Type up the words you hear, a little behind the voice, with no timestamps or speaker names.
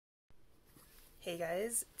Hey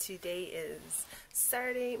guys, today is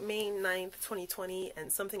Saturday, May 9th, 2020,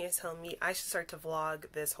 and something is telling me I should start to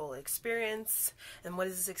vlog this whole experience. And what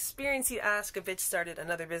is this experience, you ask? A bitch started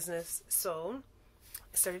another business. So,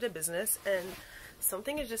 I started a business, and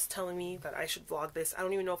something is just telling me that I should vlog this. I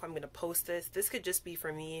don't even know if I'm going to post this. This could just be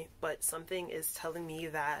for me, but something is telling me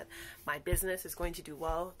that my business is going to do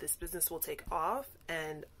well. This business will take off,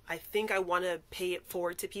 and I think I want to pay it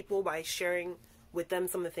forward to people by sharing with them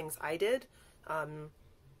some of the things I did.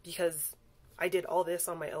 Because I did all this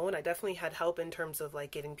on my own. I definitely had help in terms of like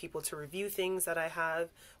getting people to review things that I have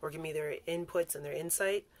or give me their inputs and their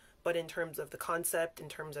insight. But in terms of the concept, in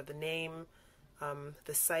terms of the name,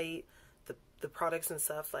 the site, the products and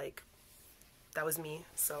stuff, like that was me.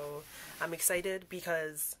 So I'm excited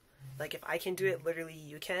because like if I can do it, literally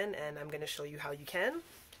you can, and I'm going to show you how you can.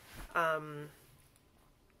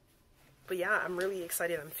 But yeah, I'm really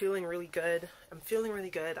excited. I'm feeling really good.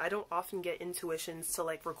 I don't often get intuitions to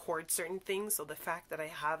like record certain things. So the fact that I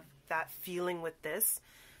have that feeling with this,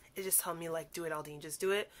 it just tells me like, do it, Aldine, just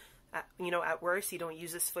do it. At worst, you don't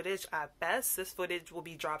use this footage. At best, this footage will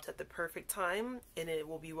be dropped at the perfect time and it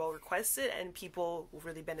will be well requested and people will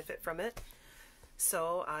really benefit from it.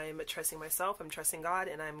 So I'm trusting myself, I'm trusting God,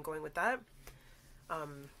 and I'm going with that.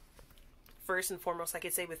 First and foremost, I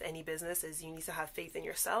could say with any business is you need to have faith in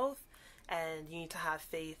yourself. And you need to have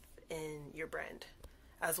faith in your brand,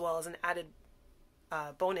 as well as an added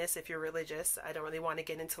bonus if you're religious. I don't really want to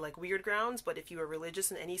get into like weird grounds, but if you are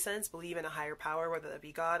religious in any sense, believe in a higher power, whether that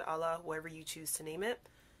be God, Allah, whoever you choose to name it,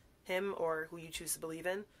 Him, or who you choose to believe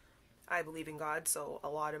in. I believe in God, so a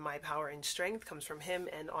lot of my power and strength comes from Him.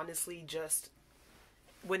 And honestly, just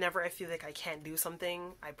whenever I feel like I can't do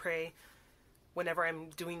something, I pray. Whenever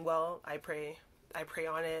I'm doing well, I pray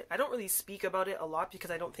on it. I don't really speak about it a lot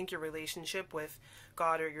because I don't think your relationship with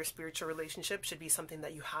God or your spiritual relationship should be something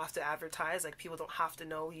that you have to advertise. Like, people don't have to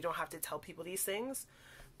know. You don't have to tell people these things.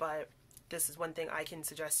 But this is one thing I can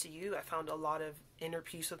suggest to you. I found a lot of inner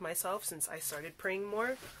peace with myself since I started praying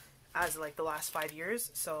more as like the last 5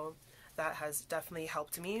 years. So that has definitely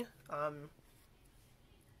helped me.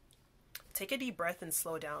 Take a deep breath and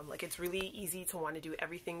slow down. Like, it's really easy to want to do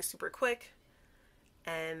everything super quick.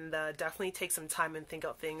 And definitely take some time and think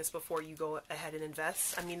out things before you go ahead and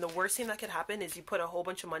invest. I mean, the worst thing that could happen is you put a whole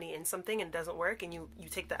bunch of money in something and it doesn't work and you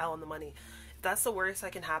take the L on the money. If that's the worst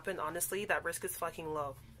that can happen, honestly, that risk is fucking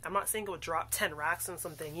low. I'm not saying go drop 10 racks on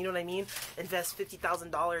something, you know what I mean? Invest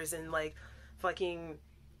 $50,000 in like fucking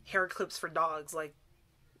hair clips for dogs. Like,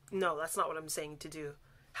 no, that's not what I'm saying to do.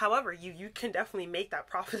 However, you can definitely make that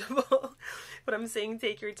profitable. But I'm saying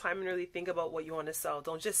take your time and really think about what you want to sell.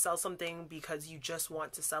 Don't just sell something because you just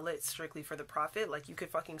want to sell it strictly for the profit. Like, you could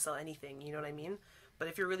fucking sell anything, you know what I mean? But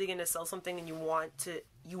if you're really going to sell something and you want to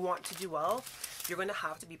do well, you're going to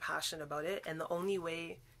have to be passionate about it. And the only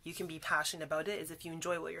way you can be passionate about it is if you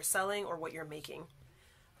enjoy what you're selling or what you're making.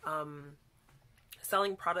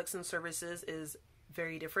 Selling products and services is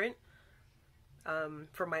very different.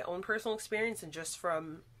 From my own personal experience and just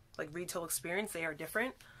from like retail experience, they are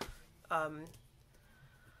different. I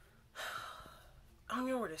don't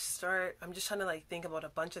know where to start. I'm just trying to like think about a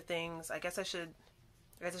bunch of things. I guess I should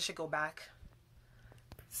go back.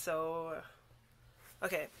 So,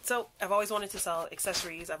 okay. So I've always wanted to sell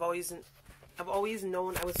accessories. I've always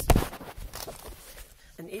known I was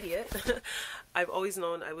an idiot. I've always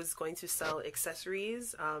known I was going to sell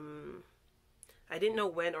accessories. I didn't know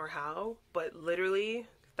when or how, but literally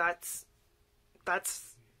that's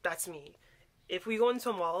me. If we go into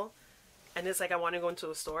a mall and it's like I want to go into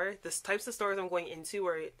a store, the types of stores I'm going into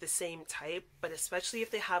are the same type, but especially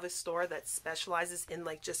if they have a store that specializes in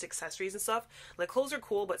like just accessories and stuff. Like, clothes are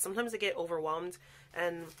cool, but sometimes I get overwhelmed,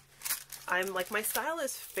 and I'm like, my style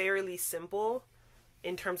is fairly simple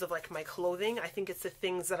in terms of like my clothing. I think it's the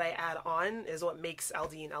things that I add on is what makes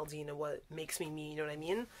Aldine and what makes me me, you know what I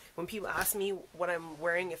mean? When people ask me what I'm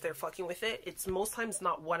wearing, if they're fucking with it, it's most times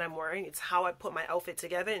not what I'm wearing, it's how I put my outfit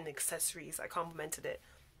together and accessories. I complemented it,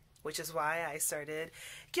 which is why I started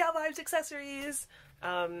Gal Vibes Accessories.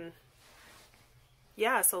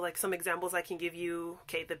 Yeah, so like some examples I can give you.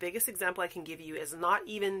 Okay, the biggest example I can give you is not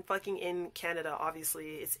even fucking in Canada,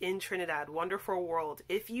 obviously. It's in Trinidad, Wonderful World.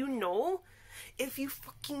 If you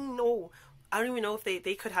fucking know, I don't even know if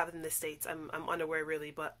they could have it in the States. I'm unaware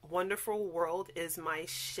really, but Wonderful World is my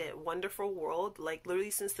shit. Wonderful World, like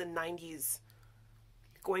literally since the 90s,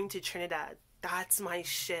 going to Trinidad, that's my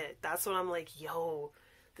shit. That's when I'm like, yo,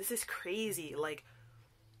 this is crazy. Like,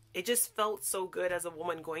 it just felt so good as a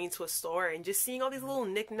woman going into a store and just seeing all these little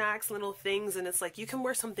knickknacks, little things, and it's like you can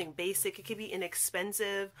wear something basic. It could be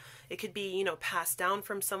inexpensive. It could be, you know, passed down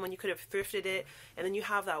from someone. You could have thrifted it, and then you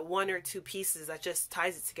have that one or two pieces that just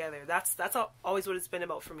ties it together. That's always what it's been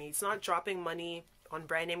about for me. It's not dropping money on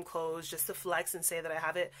brand name clothes just to flex and say that I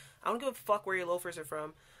have it. I don't give a fuck where your loafers are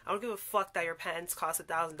from. I don't give a fuck that your pants cost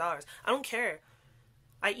 $1,000. I don't care.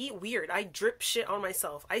 I eat weird. I drip shit on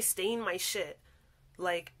myself. I stain my shit.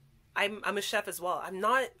 Like, I'm a chef as well. I'm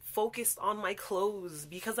not focused on my clothes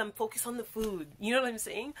because I'm focused on the food. You know what I'm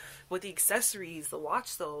saying? With the accessories, the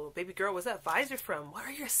watch though. Baby girl, where's that visor from? What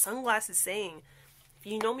are your sunglasses saying? If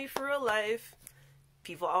you know me for real life,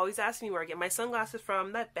 people always ask me where I get my sunglasses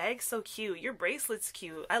from. That bag's so cute. Your bracelet's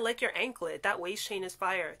cute. I like your anklet. That waist chain is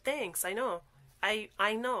fire. Thanks, I know.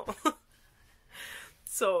 I know.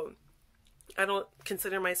 So, I don't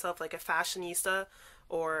consider myself like a fashionista,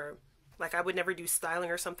 or like I would never do styling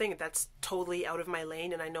or something. That's totally out of my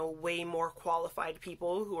lane, and I know way more qualified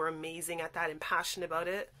people who are amazing at that and passionate about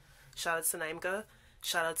it. Shout outs to Naimka.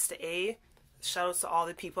 Shout outs to A. Shout outs to all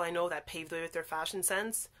the people I know that paved the way with their fashion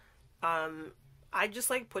sense. I just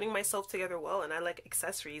like putting myself together well, and I like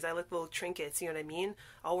accessories. I like little trinkets, you know what I mean?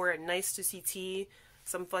 I'll wear a nice to tee,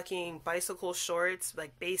 some fucking bicycle shorts,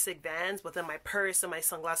 like basic Vans, but then my purse and my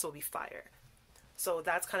sunglasses will be fire. So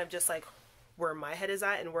that's kind of just like where my head is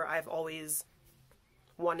at, and where I've always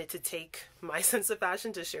wanted to take my sense of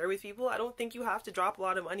fashion to share with people. I don't think you have to drop a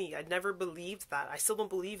lot of money. I never believed that. I still don't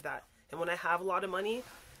believe that. And when I have a lot of money,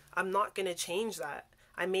 I'm not going to change that.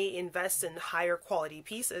 I may invest in higher quality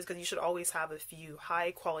pieces, because you should always have a few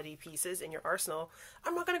high quality pieces in your arsenal.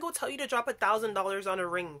 I'm not going to go tell you to drop $1,000 on a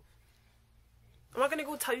ring. I'm not gonna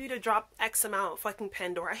go tell you to drop X amount fucking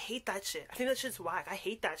Pandora. I hate that shit. I think that shit's whack. I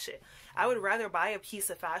hate that shit. I would rather buy a piece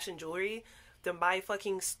of fashion jewelry than buy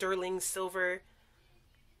fucking sterling silver,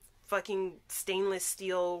 fucking stainless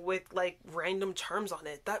steel with like random charms on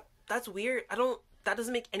it. That's weird. That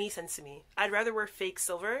doesn't make any sense to me. I'd rather wear fake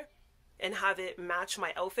silver and have it match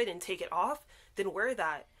my outfit and take it off than wear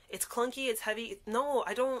that. It's clunky, it's heavy. No,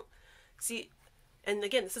 I don't see. And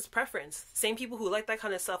again, this is preference. Same people who like that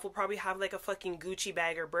kind of stuff will probably have like a fucking Gucci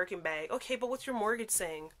bag or Birkin bag. Okay, but what's your mortgage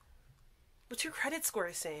saying? What's your credit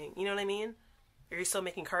score saying? You know what I mean? Are you still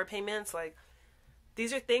making car payments? Like,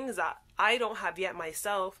 these are things that I don't have yet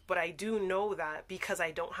myself, but I do know that because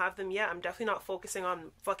I don't have them yet, I'm definitely not focusing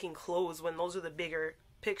on fucking clothes when those are the bigger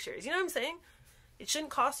pictures. You know what I'm saying? It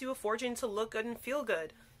shouldn't cost you a fortune to look good and feel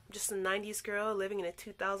good. I'm just a 90s girl living in a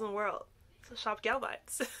 2000 world. So shop gal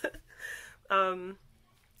vibes. And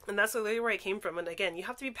that's literally where I came from. And again, you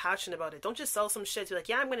have to be passionate about it. Don't just sell some shit to be like,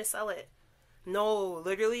 yeah, I'm gonna sell it. No,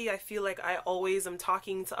 literally, I feel like I always am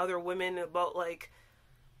talking to other women about like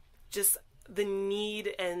just the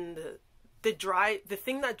need and the drive, the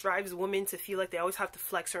thing that drives women to feel like they always have to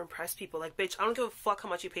flex or impress people. Like, bitch, I don't give a fuck how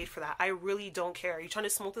much you paid for that. I really don't care. Are you trying to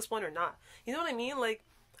smoke this one or not? You know what I mean? Like,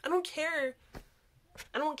 I don't care.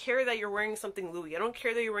 I don't care that you're wearing something Louis. I don't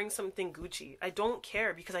care that you're wearing something Gucci. I don't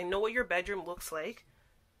care, because I know what your bedroom looks like.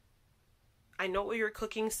 I know what your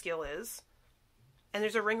cooking skill is. And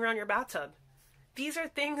there's a ring around your bathtub. These are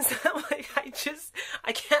things that, like,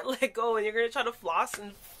 I can't let go, and you're gonna try to floss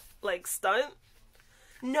and, like, stunt?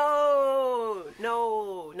 No!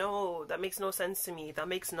 That makes no sense to me. That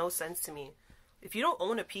makes no sense to me. If you don't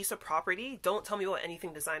own a piece of property, don't tell me about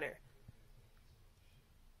anything designer.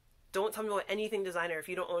 Don't tell me about anything designer if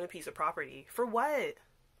you don't own a piece of property. For what?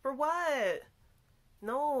 For what?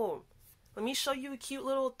 No. Let me show you a cute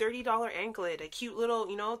little $30 anklet, a cute little,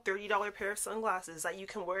 you know, $30 pair of sunglasses that you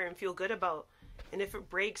can wear and feel good about. And if it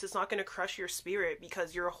breaks, it's not going to crush your spirit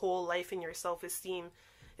because your whole life and your self-esteem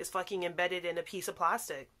is fucking embedded in a piece of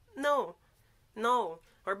plastic. No.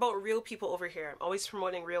 We're about real people over here. I'm always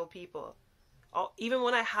promoting real people. Even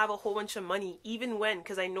when I have a whole bunch of money,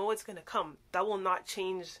 because I know it's going to come, that will not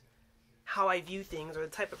change how I view things or the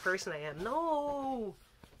type of person I am. No.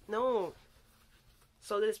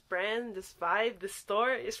 So this brand, this vibe, this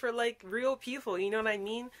store is for like real people. You know what I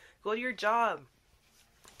mean? Go to your job.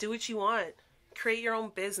 Do what you want. Create your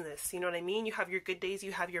own business. You know what I mean? You have your good days,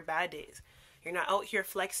 you have your bad days. You're not out here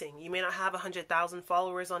flexing. You may not have 100,000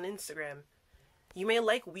 followers on Instagram. You may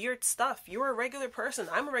like weird stuff. You're a regular person.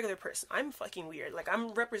 I'm a regular person. I'm fucking weird. Like,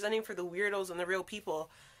 I'm representing for the weirdos and the real people.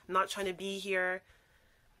 I'm not trying to be here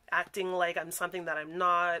acting like I'm something that I'm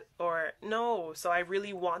not, or no. So I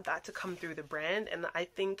really want that to come through the brand, and I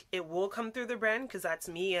think it will come through the brand because that's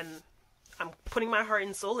me, and I'm putting my heart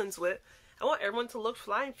and soul into it. I want everyone to look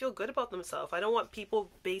fly and feel good about themselves. I don't want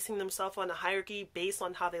people basing themselves on a hierarchy based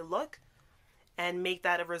on how they look and make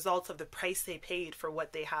that a result of the price they paid for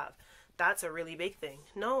what they have. that's a really big thing.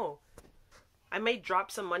 No. I may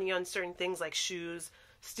drop some money on certain things like shoes.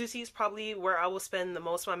 Stussy is probably where I will spend the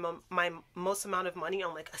most my most amount of money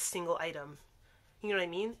on like a single item. You know what I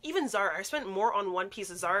mean? Even Zara. I spent more on one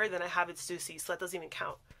piece of Zara than I have at Stussy, so that doesn't even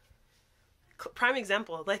count. Prime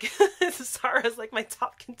example, like Zara is like my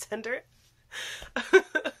top contender.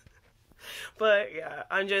 But yeah,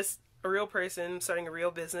 I'm just a real person starting a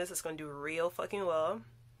real business. It's going to do real fucking well.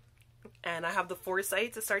 And I have the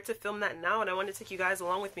foresight to start to film that now, and I want to take you guys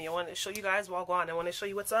along with me. I want to show you guys Wagwan. I want to show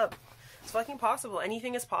you what's up. It's fucking possible.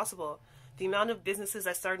 Anything is possible. The amount of businesses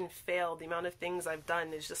I started and failed, the amount of things I've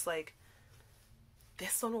done is just like,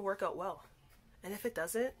 this one will work out well. And if it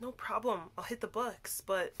doesn't, no problem. I'll hit the books.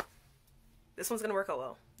 But this one's going to work out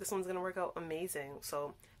well. This one's going to work out amazing.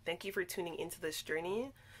 So thank you for tuning into this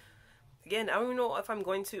journey. Again, I don't even know if I'm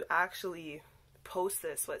going to actually post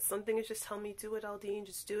this, but something is just telling me, do it, Aldine,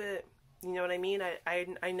 just do it. You know what I mean?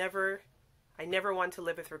 I never want to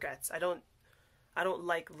live with regrets. I don't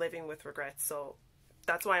like living with regrets. So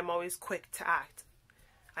that's why I'm always quick to act.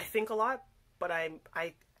 I think a lot, but I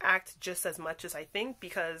act just as much as I think,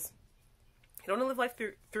 because you don't want to live life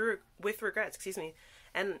through with regrets, excuse me.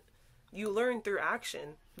 And you learn through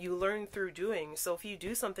action. You learn through doing. So if you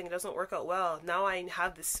do something that doesn't work out well, now I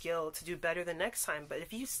have the skill to do better the next time. But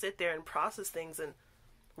if you sit there and process things and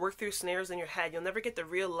work through scenarios in your head, you'll never get the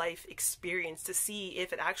real life experience to see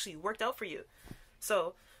if it actually worked out for you.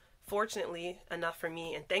 So fortunately enough for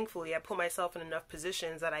me, and thankfully I put myself in enough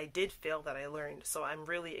positions that I did fail, that I learned. So I'm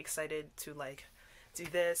really excited to like do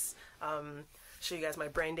this, show you guys my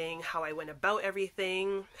branding, how I went about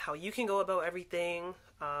everything, how you can go about everything.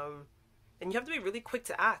 And you have to be really quick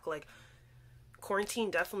to act. Like, quarantine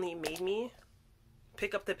definitely made me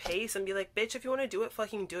pick up the pace and be like, bitch, if you want to do it,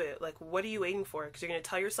 fucking do it. Like, what are you waiting for? Because you're going to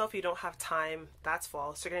tell yourself you don't have time. That's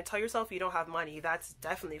false. You're going to tell yourself you don't have money. That's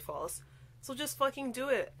definitely false. So just fucking do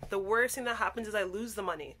it. The worst thing that happens is I lose the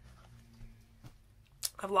money.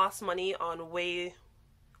 I've lost money on way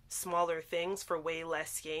smaller things for way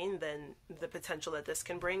less gain than the potential that this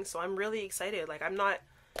can bring. So I'm really excited. Like,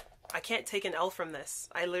 I can't take an L from this.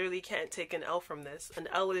 I literally can't take an L from this. An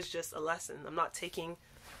L is just a lesson. I'm not taking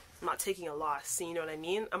a loss. You know what I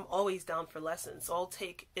mean? I'm always down for lessons. So I'll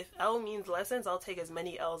take, if L means lessons, I'll take as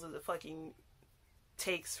many L's as it fucking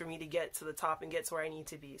takes for me to get to the top and get to where I need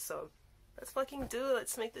to be. So let's fucking do it.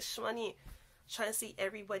 Let's make this money. Trying to see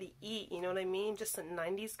everybody eat. You know what I mean? Just a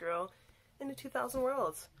 90s girl in the 2000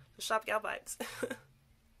 world. The shop gal vibes.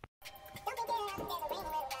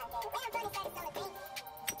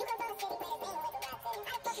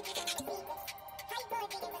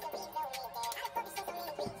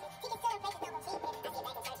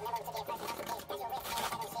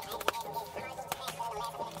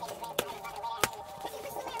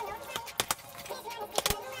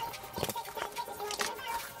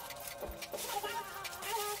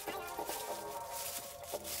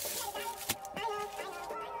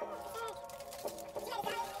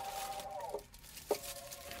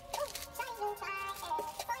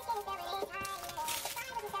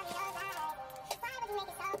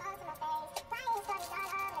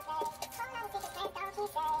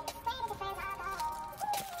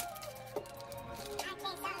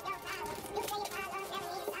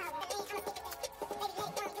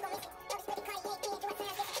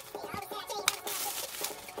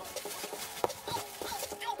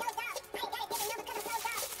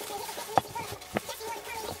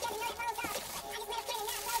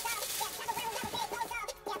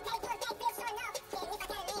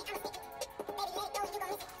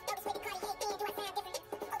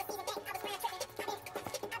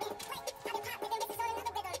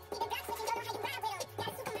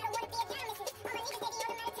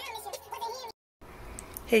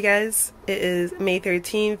 Hey guys, it is May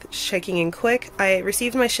 13th, checking in quick. I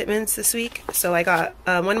received my shipments this week, so I got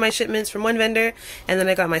one of my shipments from one vendor, and then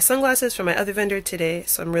I got my sunglasses from my other vendor today,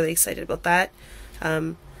 so I'm really excited about that.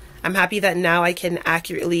 I'm happy that now I can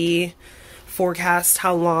accurately forecast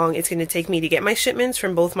how long it's going to take me to get my shipments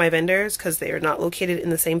from both my vendors, because they are not located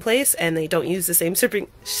in the same place, and they don't use the same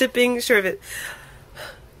shipping service.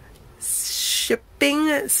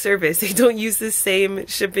 They don't use the same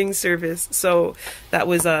shipping service. So that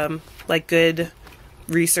was like good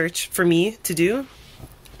research for me to do.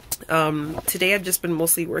 Today I've just been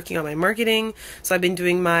mostly working on my marketing. So I've been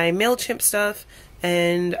doing my MailChimp stuff,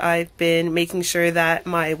 and I've been making sure that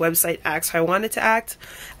my website acts how I want it to act,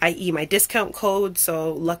 i.e. my discount code.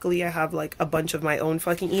 So luckily I have like a bunch of my own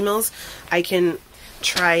fucking emails I can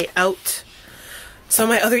try out some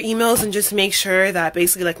of my other emails and just make sure that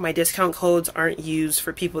basically like my discount codes aren't used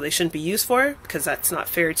for people they shouldn't be used for, because that's not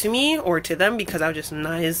fair to me or to them, because I would just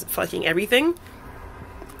nice fucking everything.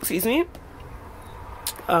 Excuse me.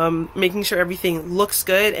 Making sure everything looks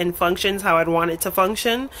good and functions how I'd want it to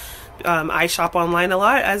function. I shop online a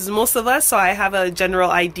lot, as most of us, so I have a general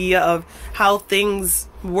idea of how things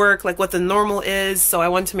work, like what the normal is, so I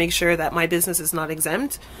want to make sure that my business is not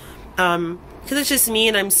exempt. Because it's just me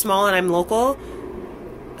and I'm small and I'm local.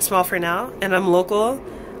 Small for now, and I'm local.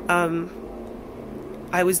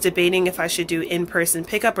 I was debating if I should do in-person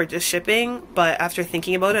pickup or just shipping, but after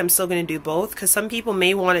thinking about it, I'm still going to do both, because some people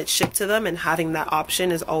may want it shipped to them, and having that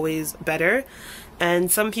option is always better.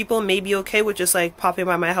 And some people may be okay with just like popping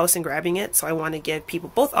by my house and grabbing it, so I want to give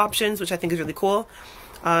people both options, which I think is really cool.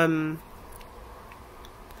 What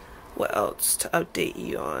else to update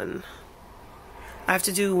you on? I have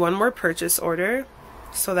to do one more purchase order,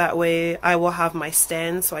 so that way I will have my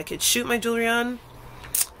stand so I could shoot my jewelry on.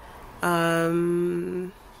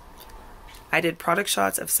 I did product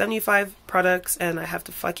shots of 75 products, and I have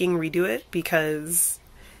to fucking redo it because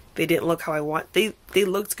they didn't look how I want. They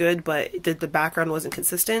looked good, but the background wasn't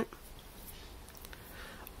consistent.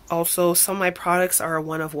 Also, some of my products are a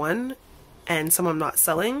one of one, and some I'm not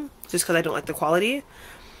selling just because I don't like the quality.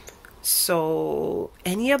 So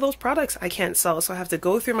any of those products I can't sell, so I have to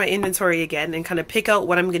go through my inventory again and kind of pick out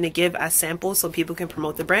what I'm going to give as samples so people can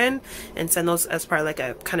promote the brand and send those as part of like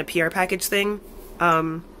a kind of PR package thing.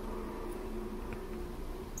 So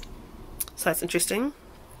that's interesting.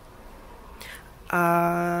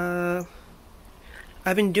 I've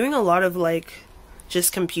been doing a lot of like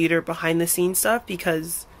just computer behind the scenes stuff,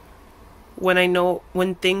 because when I know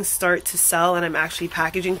when things start to sell and I'm actually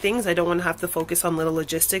packaging things, I don't want to have to focus on little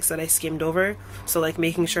logistics that I skimmed over. So like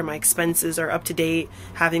making sure my expenses are up to date,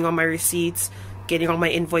 having all my receipts, getting all my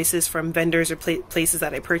invoices from vendors or places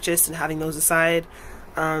that I purchased and having those aside,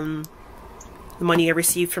 the money I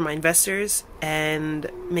received from my investors, and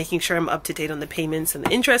making sure I'm up to date on the payments and the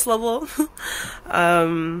interest level.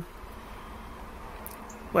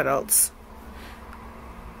 What else?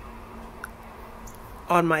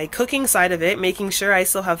 On my cooking side of it, making sure I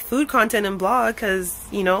still have food content and blog, because,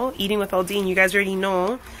 you know, eating with Aldine, you guys already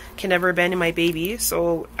know, can never abandon my baby.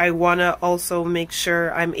 So I want to also make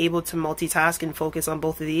sure I'm able to multitask and focus on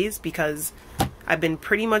both of these, because I've been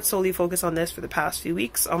pretty much solely focused on this for the past few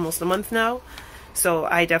weeks, almost a month now. So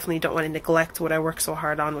I definitely don't want to neglect what I worked so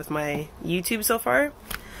hard on with my YouTube so far.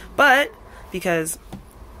 But because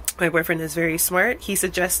my boyfriend is very smart, he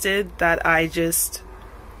suggested that I just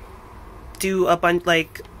do a bunch,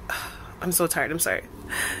 like, I'm so tired, I'm sorry.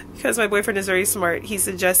 Because my boyfriend is very smart, he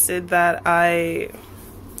suggested that I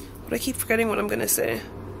keep forgetting what I'm gonna say.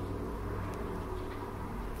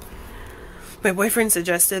 My boyfriend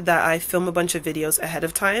suggested that I film a bunch of videos ahead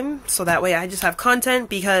of time, so that way I just have content,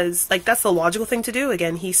 because like that's the logical thing to do.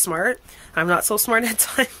 Again, he's smart, I'm not so smart at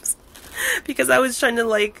times. Because I was trying to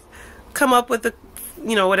like come up with the,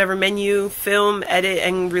 you know, whatever menu, film, edit,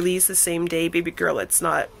 and release the same day. Baby girl,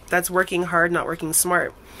 that's working hard, not working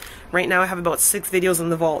smart. Right now I have about 6 videos in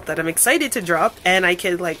the vault that I'm excited to drop, and I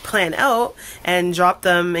could like plan out and drop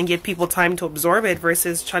them and give people time to absorb it,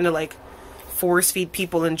 versus trying to like force feed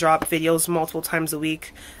people and drop videos multiple times a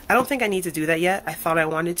week. I don't think I need to do that yet. I thought I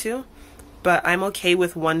wanted to, but I'm okay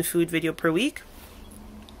with 1 food video per week.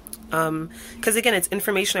 Because again, it's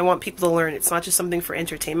information I want people to learn. It's not just something for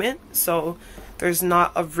entertainment. So there's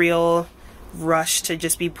not a real rush to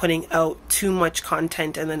just be putting out too much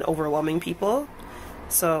content and then overwhelming people.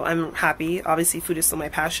 So I'm happy. Obviously, food is still my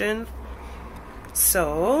passion.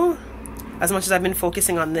 So as much as I've been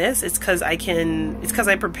focusing on this, it's because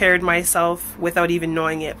I prepared myself without even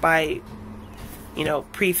knowing it by, you know,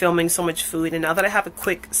 pre-filming so much food. And now that I have a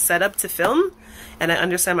quick setup to film and I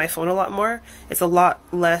understand my phone a lot more, it's a lot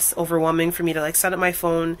less overwhelming for me to like set up my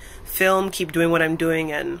phone, film, keep doing what I'm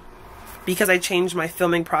doing. And because I changed my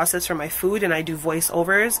filming process for my food and I do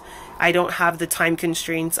voiceovers, I don't have the time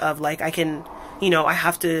constraints of like, I can, you know, I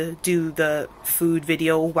have to do the food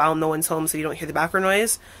video while no one's home so you don't hear the background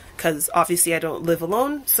noise, because obviously I don't live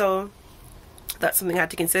alone. So that's something I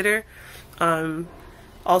had to consider.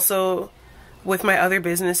 Also, with my other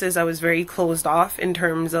businesses, I was very closed off in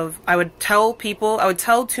terms of I would tell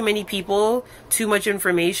too many people too much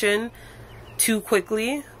information too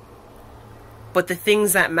quickly, but the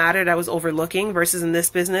things that mattered I was overlooking, versus in this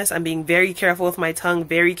business I'm being very careful with my tongue,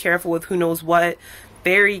 very careful with who knows what,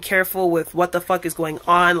 very careful with what the fuck is going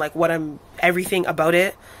on, like everything about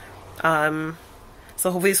it. So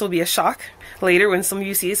hopefully this will be a shock later when some of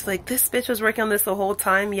you see it's like, this bitch was working on this the whole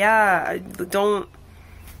time. Yeah, don't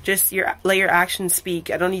just let your actions speak.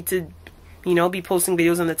 I don't need to you know, be posting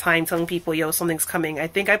videos on the time telling people, yo, something's coming. I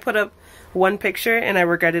think I put up one picture and I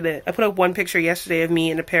regretted it. I put up one picture yesterday of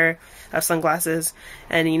me in a pair of sunglasses,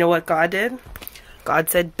 and you know what God did? God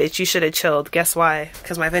said, bitch, you should have chilled. Guess why?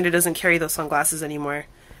 Because my vendor doesn't carry those sunglasses anymore.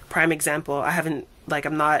 Prime example. I haven't, like,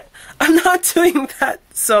 I'm not doing that.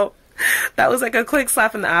 So that was like a quick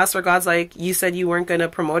slap in the ass where God's like, you said you weren't going to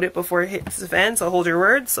promote it before it hits the fan, so hold your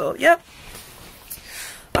word. So, yep.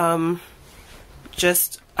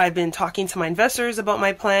 I've been talking to my investors about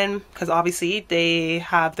my plan, because obviously they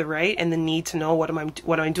have the right and the need to know what am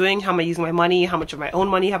I doing, how am I using my money, how much of my own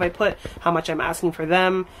money have I put, how much I'm asking for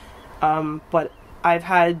them. But I've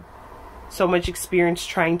had so much experience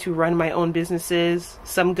trying to run my own businesses,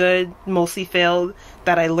 some good, mostly failed,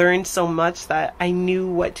 that I learned so much that I knew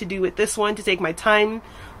what to do with this one, to take my time,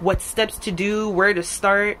 what steps to do, where to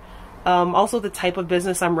start. Also, the type of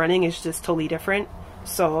business I'm running is just totally different.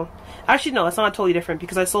 So, actually no, it's not totally different,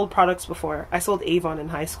 because I sold products before. I sold Avon in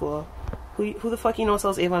high school. Who the fuck you know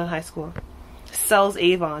sells Avon in high school? Sells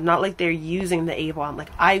Avon, not like they're using the Avon. Like,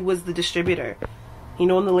 I was the distributor. You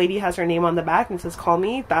know, when the lady has her name on the back and says, call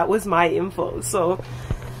me, that was my info. So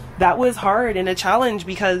that was hard and a challenge,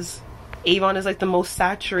 because Avon is like the most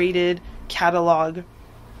saturated catalog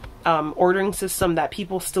ordering system that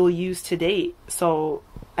people still use to date. So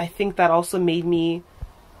I think that also made me,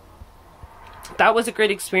 that was a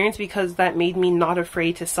great experience, because that made me not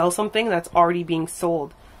afraid to sell something that's already being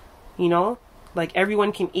sold. You know, like,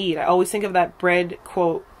 everyone can eat. I always think of that bread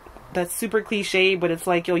quote that's super cliche, but it's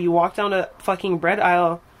like, yo, you walk down a fucking bread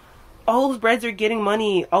aisle, all those breads are getting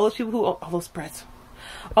money. All those people who own,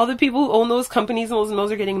 all the people who own those companies and those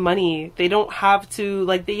mills are getting money. They don't have to,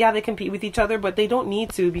 like, they compete with each other, but they don't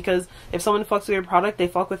need to, because if someone fucks with your product, they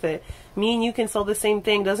fuck with it. Me and you can sell the same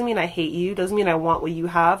thing. Doesn't mean I hate you. Doesn't mean I want what you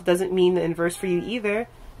have. Doesn't mean the inverse for you either.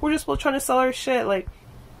 We're just both trying to sell our shit. Like,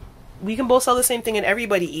 we can both sell the same thing and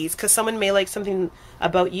everybody eats, because someone may like something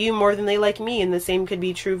about you more than they like me, and the same could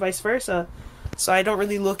be true vice versa. So I don't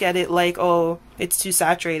really look at it like, oh, it's too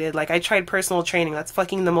saturated. Like, I tried personal training. That's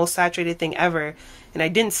fucking the most saturated thing ever. And I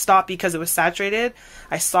didn't stop because it was saturated.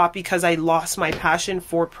 I stopped because I lost my passion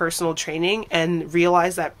for personal training and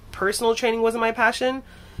realized that personal training wasn't my passion.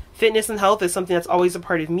 Fitness and health is something that's always a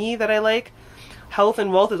part of me that I like. Health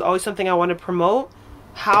and wealth is always something I want to promote.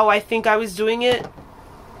 How I think I was doing it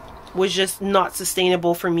was just not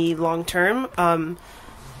sustainable for me long term.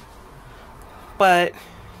 But,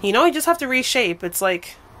 you know, you just have to reshape. It's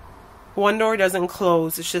like, one door doesn't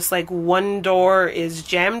close. It's just like, one door is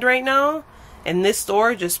jammed right now, and this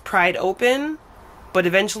door just pried open, but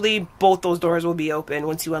eventually both those doors will be open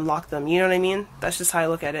once you unlock them. You know what I mean? That's just how I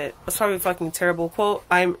look at it. That's probably a fucking terrible quote.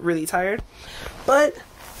 I'm really tired, but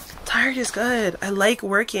tired is good. I like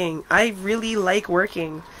working. I really like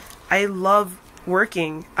working. I love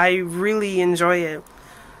working. I really enjoy it.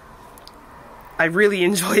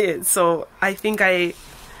 So I think I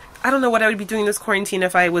don't know what I would be doing this quarantine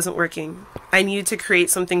if I wasn't working. I needed to create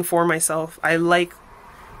something for myself. I like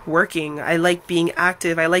working. I like being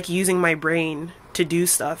active. I like using my brain to do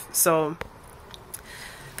stuff. So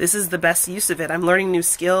this is the best use of it. I'm learning new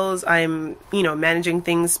skills. I'm, you know, managing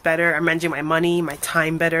things better. I'm managing my money, my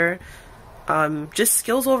time better. Just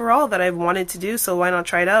skills overall that I've wanted to do. So why not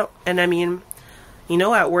try it out? And I mean, you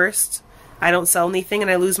know, at worst, I don't sell anything and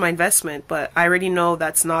I lose my investment, but I already know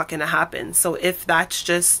that's not going to happen. So if that's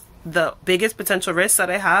just the biggest potential risk that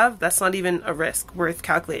I have, that's not even a risk worth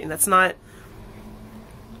calculating. That's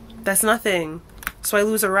nothing. So I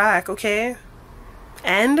lose a rack, okay?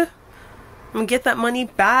 And I'm going to get that money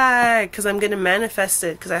back, because I'm going to manifest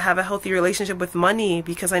it, because I have a healthy relationship with money,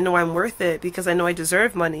 because I know I'm worth it, because I know I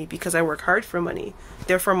deserve money, because I work hard for money.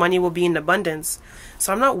 Therefore, money will be in abundance.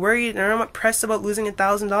 So I'm not worried and I'm not pressed about losing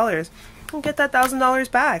 $1,000. I'll get that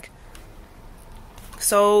 $1,000 back.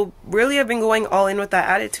 So really, I've been going all in with that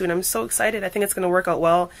attitude. I'm so excited. I think it's going to work out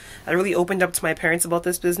well. I really opened up to my parents about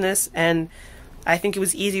this business, and I think it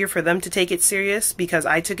was easier for them to take it serious because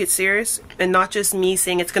I took it serious, and not just me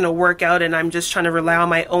saying it's going to work out and I'm just trying to rely on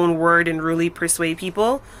my own word and really persuade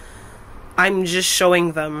people. I'm just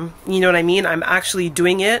showing them, you know what I mean? I'm actually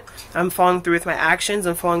doing it. I'm following through with my actions.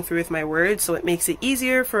 I'm following through with my words. So it makes it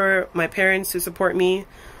easier for my parents to support me,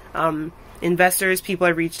 investors, people I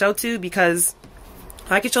reached out to, because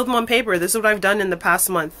I could show them on paper. This is what I've done in the past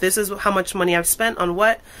month. This is how much money I've spent on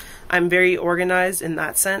what. I'm very organized in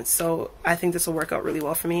that sense. So I think this will work out really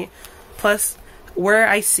well for me. Plus, where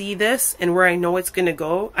I see this and where I know it's going to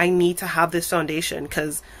go, I need to have this foundation,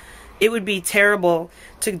 because it would be terrible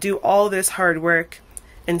to do all this hard work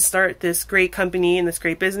and start this great company and this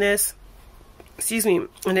great business,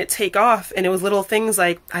 and it take off, and it was little things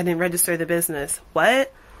like, I didn't register the business.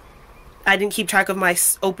 What? I didn't keep track of my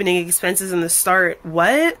opening expenses in the start.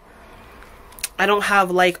 What? I don't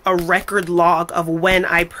have like a record log of when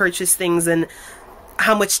I purchased things and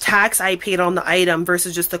how much tax I paid on the item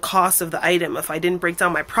versus just the cost of the item. If I didn't break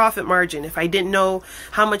down my profit margin, if I didn't know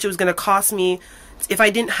how much it was going to cost me, if I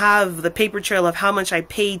didn't have the paper trail of how much I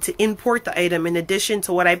paid to import the item in addition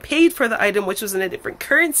to what I paid for the item, which was in a different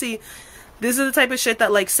currency. This is the type of shit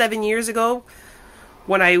that like 7 years ago,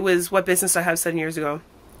 when I was, what business I have 7 years ago?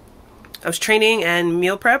 I was training and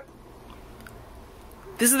meal prep.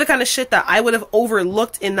 This is the kind of shit that I would have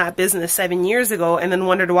overlooked in that business 7 years ago and then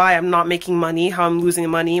wondered why I'm not making money, how I'm losing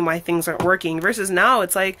money, why things aren't working. Versus now,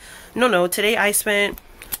 it's like, no, today I spent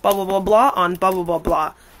blah, blah, blah, blah on blah, blah, blah,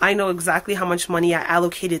 blah. I know exactly how much money I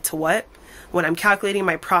allocated to what. When I'm calculating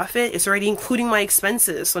my profit, it's already including my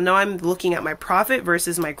expenses. So now I'm looking at my profit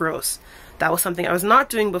versus my gross. That was something I was not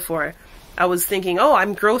doing before. I was thinking, oh,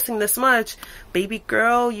 I'm grossing this much. Baby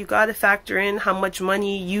girl, you gotta factor in how much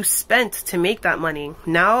money you spent to make that money.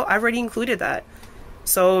 Now, I've already included that.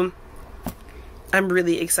 So, I'm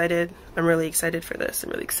really excited. I'm really excited for this. I'm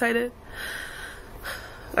really excited.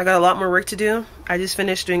 I got a lot more work to do. I just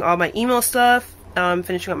finished doing all my email stuff.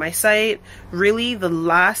 Finishing up my site. Really, the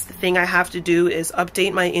last thing I have to do is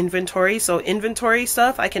update my inventory. So, inventory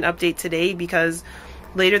stuff I can update today because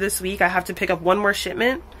later this week I have to pick up one more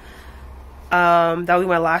shipment. That'll be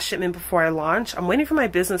my last shipment before I launch. I'm waiting for my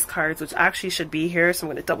business cards, which actually should be here, so I'm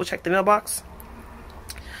going to double check the mailbox.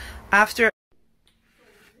 After...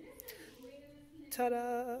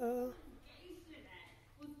 Ta-da!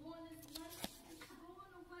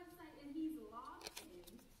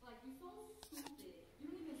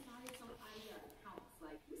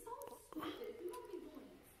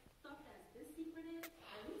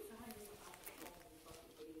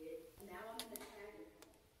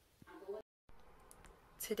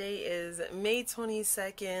 Today is May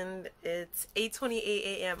 22nd. It's 8:28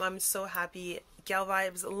 a.m. I'm so happy. Gal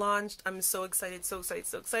Vibes launched. I'm so excited, so excited,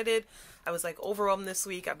 so excited. I was like overwhelmed this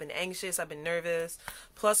week. I've been anxious. I've been nervous.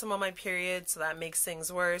 Plus, I'm on my period, so that makes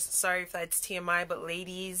things worse. Sorry if that's TMI, but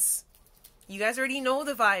ladies, you guys already know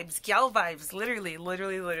the vibes. Gal vibes. Literally,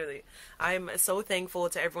 literally, literally. I'm so thankful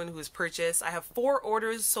to everyone who's purchased. I have 4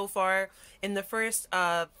 orders so far. In the first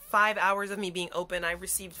 5 hours of me being open, I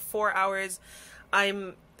received 4 hours.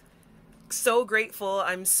 I'm so grateful.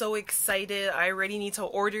 I'm so excited. I already need to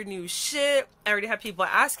order new shit. I already have people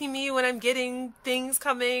asking me when I'm getting things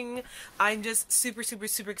coming. I'm just super, super,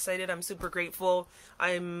 super excited. I'm super grateful.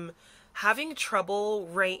 I'm having trouble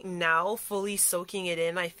right now fully soaking it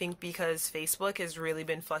in, I think, because Facebook has really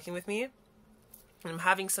been fucking with me. I'm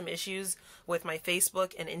having some issues with my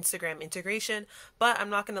Facebook and Instagram integration, but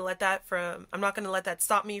I'm not going to let that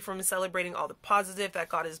stop me from celebrating all the positive that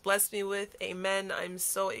God has blessed me with. Amen. I'm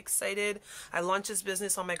so excited. I launched this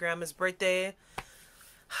business on my grandma's birthday.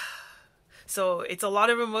 So it's a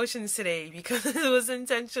lot of emotions today because it was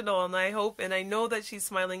intentional, and I hope and I know that she's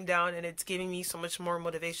smiling down, and it's giving me so much more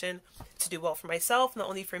motivation to do well for myself, not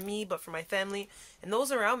only for me, but for my family and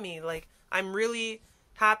those around me. Like, I'm really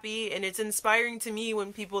happy, and it's inspiring to me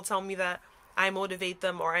when people tell me that I motivate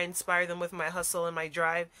them or I inspire them with my hustle and my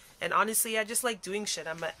drive. And honestly, I just like doing shit.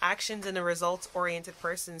 I'm an actions and a results oriented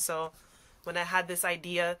person. So when I had this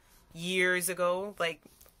idea years ago, like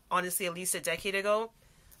honestly at least a decade ago,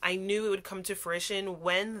 I knew it would come to fruition.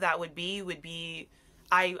 When that would be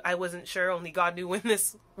I wasn't sure. Only God knew when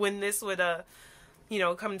this would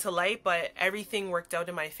come to light, but everything worked out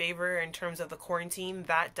in my favor in terms of the quarantine.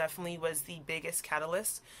 That definitely was the biggest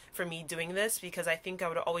catalyst for me doing this, because I think I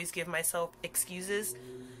would always give myself excuses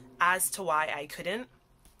as to why I couldn't.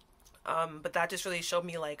 But that just really showed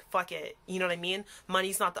me, like, fuck it. You know what I mean?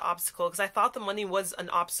 Money's not the obstacle, because I thought the money was an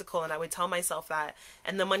obstacle, and I would tell myself that,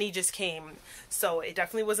 and the money just came. So it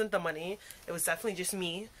definitely wasn't the money. It was definitely just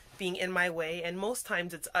me being in my way, and most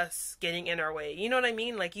times it's us getting in our way. You know what I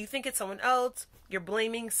mean? Like, you think it's someone else, you're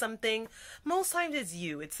blaming something. Most times it's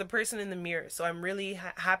you. It's the person in the mirror. So I'm really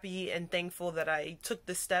happy and thankful that I took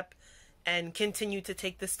the step and continue to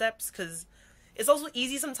take the steps, because it's also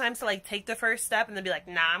easy sometimes to like take the first step and then be like,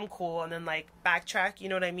 nah, I'm cool, and then like backtrack, you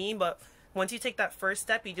know what I mean? But once you take that first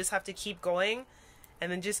step, you just have to keep going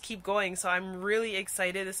and then just keep going. So I'm really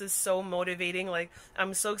excited. This is so motivating. Like,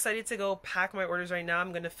 I'm so excited to go pack my orders right now.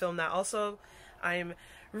 I'm going to film that also. I'm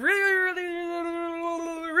really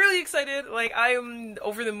excited. Like, I am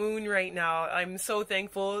over the moon right now. I'm so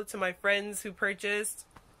thankful to my friends who purchased,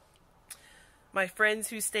 my friends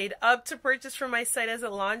who stayed up to purchase from my site as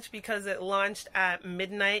it launched, because it launched at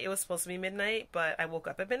midnight. It was supposed to be midnight, but I woke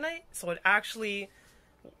up at midnight. So it actually,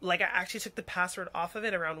 like, I actually took the password off of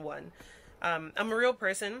it around 1. I'm a real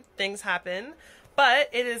person. Things happen. But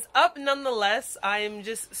it is up nonetheless. I'm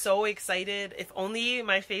just so excited. If only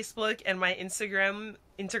my Facebook and my Instagram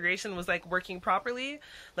integration was like working properly.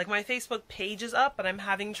 Like my Facebook page is up, but I'm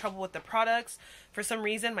having trouble with the products. For some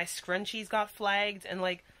reason, my scrunchies got flagged, and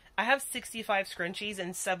like I have 65 scrunchies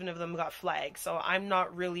and 7 of them got flagged. So I'm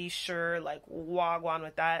not really sure like wagwan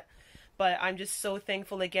with that. But I'm just so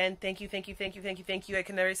thankful again. Thank you, thank you, thank you, thank you, thank you. I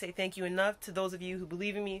can never say thank you enough to those of you who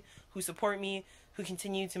believe in me, who support me, who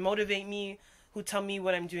continue to motivate me, who tell me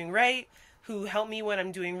what I'm doing right, who help me when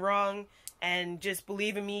I'm doing wrong, and just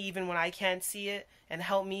believe in me even when I can't see it, and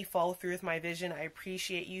help me follow through with my vision. I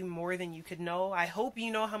appreciate you more than you could know. I hope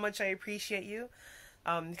you know how much I appreciate you,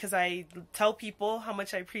 because I tell people how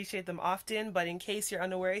much I appreciate them often, but in case you're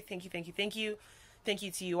unaware, thank you, thank you, thank you. Thank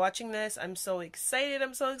you to you watching this. I'm so excited.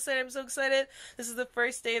 I'm so excited. I'm so excited. This is the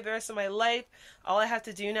first day of the rest of my life. All I have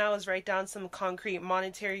to do now is write down some concrete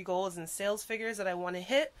monetary goals and sales figures that I want to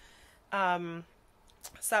hit. So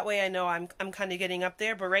that way I know I'm kind of getting up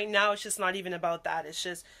there. But right now it's just not even about that. It's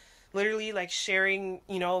just literally like sharing,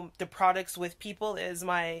 you know, the products with people is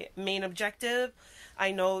my main objective.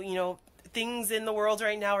 I know, you know, things in the world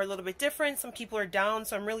right now are a little bit different. Some people are down.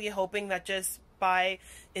 So I'm really hoping that just by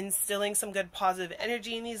instilling some good positive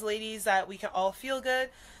energy in these ladies that we can all feel good.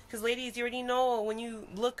 Because ladies, you already know when you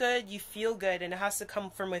look good, you feel good, and it has to come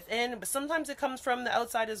from within, but sometimes it comes from the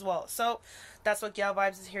outside as well. So that's what Gal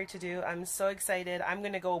Vibes is here to do. I'm so excited. I'm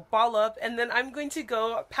going to go ball up, and then I'm going to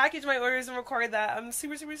go package my orders and record that. I'm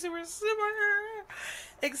super, super, super, super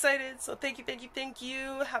excited. So thank you, thank you, thank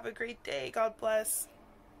you. Have a great day. God bless.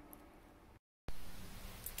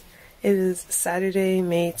 It is Saturday,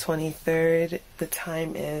 May 23rd. The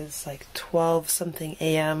time is like 12 something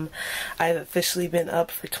a.m. I've officially been up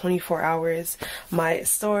for 24 hours. My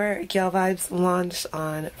store, Gal Vibes, launched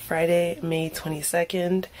on Friday, May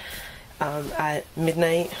 22nd at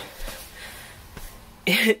midnight.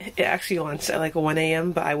 It actually launched at like 1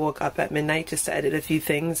 a.m., but I woke up at midnight just to edit a few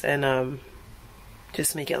things and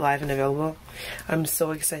just make it live and available. I'm so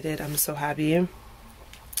excited. I'm so happy.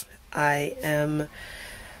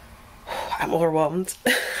 I'm overwhelmed.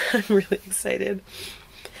 I'm really excited.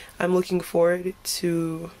 I'm looking forward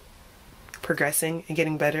to progressing and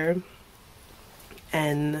getting better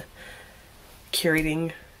and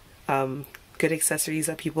curating good accessories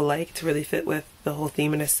that people like to really fit with the whole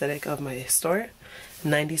theme and aesthetic of my store.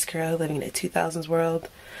 90s girl living in a 2000s world.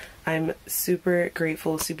 I'm super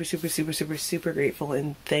grateful, super grateful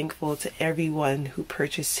and thankful to everyone who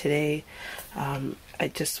purchased today. I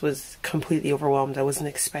just was completely overwhelmed. I wasn't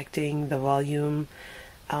expecting the volume.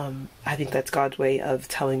 I think that's God's way of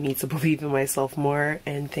telling me to believe in myself more,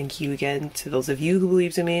 and thank you again to those of you who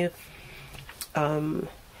believed in me. My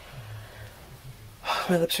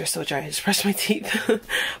lips are so dry, I just brushed my teeth.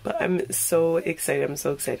 But I'm so excited. I'm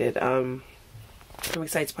so excited. I'm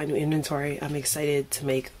excited to buy new inventory. I'm excited to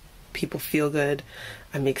make people feel good.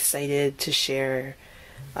 I'm excited to share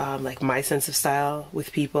like my sense of style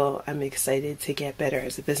with people. I'm excited to get better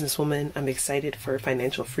as a businesswoman. I'm excited for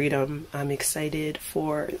financial freedom. I'm excited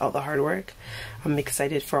for all the hard work. I'm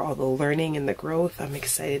excited for all the learning and the growth. I'm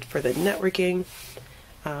excited for the networking.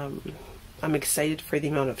 I'm excited for the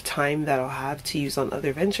amount of time that I'll have to use on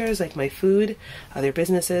other ventures like my food, other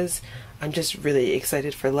businesses. I'm just really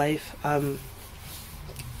excited for life.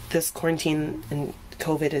 This quarantine and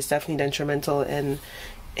COVID is definitely detrimental, and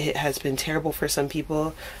it has been terrible for some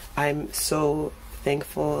people. I'm so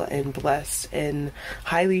thankful and blessed and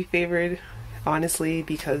highly favored, honestly,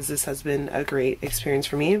 because this has been a great experience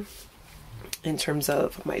for me in terms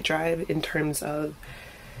of my drive, in terms of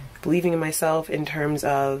believing in myself, in terms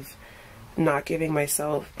of not giving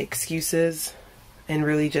myself excuses and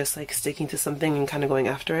really just like sticking to something and kind of going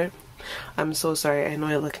after it. I'm so sorry. I know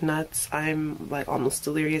I look nuts. I'm like almost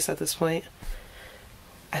delirious at this point.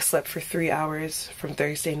 I slept for 3 hours from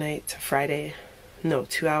Thursday night to Friday. No,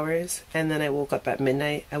 2 hours. And then I woke up at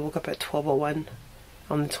midnight. I woke up at 12:01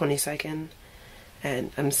 on the 22nd.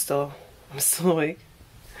 And I'm still awake.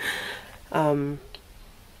 I'm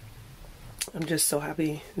just so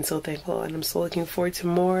happy and so thankful, and I'm so looking forward to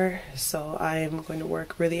more. So I'm going to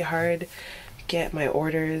work really hard, get my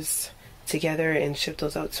orders together and ship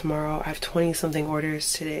those out tomorrow. I have 20 something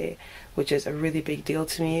orders today, which is a really big deal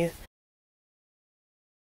to me.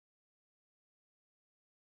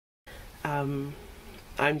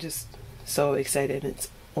 I'm just so excited. It's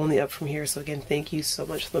only up from here. So again, thank you so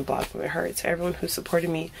much from the bottom of my heart to everyone who supported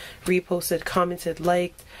me, reposted, commented,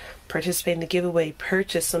 liked, participated in the giveaway,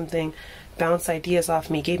 purchased something, bounced ideas off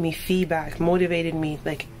me, gave me feedback, motivated me.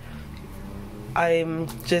 Like, I'm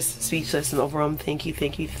just speechless and overwhelmed. Thank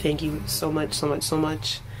you so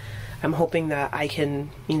much. I'm hoping that I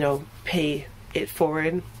can, you know, pay it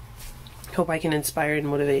forward. Hope I can inspire and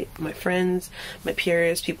motivate my friends, my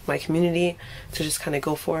peers, people in my community to just kind of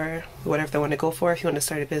go for whatever they want to go for. If you want to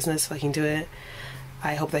start a business, if I can do it.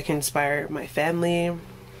 I hope that can inspire my family,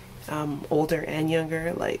 older and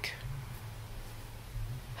younger. Like,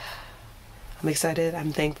 I'm excited,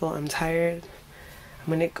 I'm thankful, I'm tired.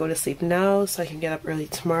 I'm gonna go to sleep now so I can get up early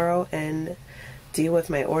tomorrow and deal with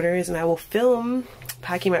my orders, and I will film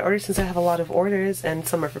packing my orders since I have a lot of orders, and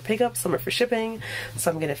some are for pickup, some are for shipping. So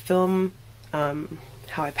I'm gonna film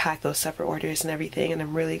how I pack those separate orders and everything, and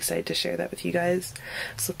I'm really excited to share that with you guys.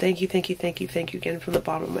 So thank you again from the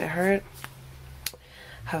bottom of my heart.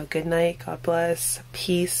 Have a good night, God bless,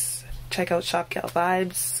 peace. Check out Shop Gal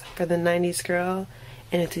Vibes for the 90s girl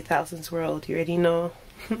in a 2000s world. You already know.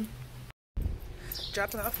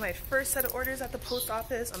 Dropping off my first set of orders at the post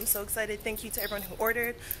office. I'm so excited. Thank you to everyone who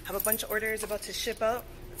ordered. Have a bunch of orders about to ship out.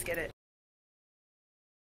 Let's get it.